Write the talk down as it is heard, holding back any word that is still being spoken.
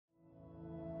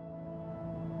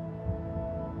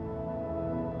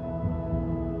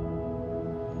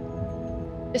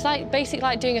It's like basically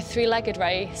like doing a three-legged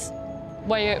race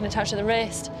where you're attached to the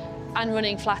wrist and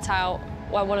running flat out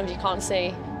where one of you can't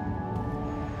see.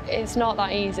 It's not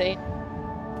that easy.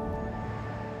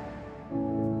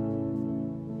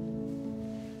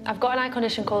 I've got an eye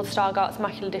condition called Stargardt's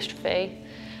macular dystrophy,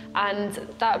 and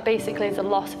that basically is a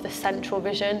loss of the central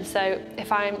vision. So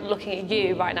if I'm looking at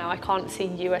you right now, I can't see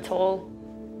you at all.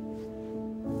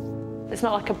 It's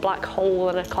not like a black hole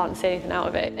and I can't see anything out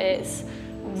of it. It's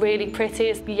really pretty.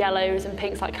 It's yellows and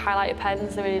pinks like highlighter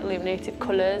pens, they're really illuminated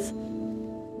colours.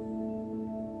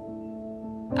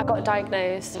 I got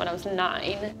diagnosed when I was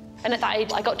 9, and at that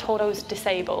age I got told I was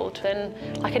disabled, and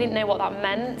like I didn't know what that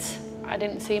meant. I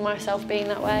didn't see myself being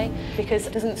that way because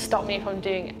it doesn't stop me if I'm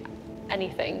doing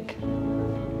anything.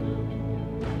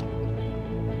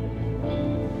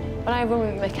 When I run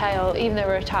with Mikhail, even though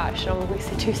we're attached and we're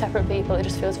obviously two separate people, it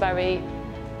just feels very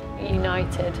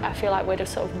united. I feel like we're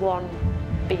just sort of one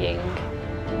being.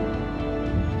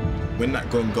 When that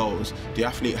gun goes, the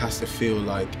athlete has to feel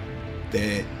like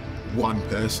they're one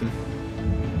person.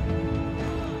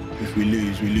 If we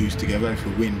lose together. If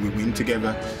we win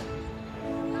together.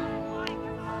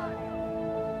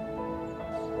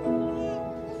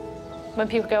 When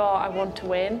people go, oh, I want to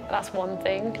win, that's one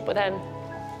thing. But then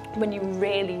when you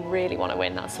really, really want to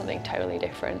win, that's something totally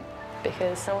different.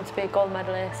 Because I want to be a gold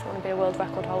medalist, I want to be a world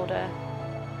record holder.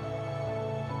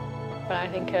 When I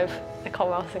think of the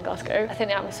Commonwealth in Glasgow, I think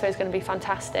the atmosphere is going to be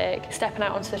fantastic. Stepping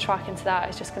out onto the track into that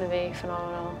is just going to be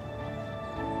phenomenal.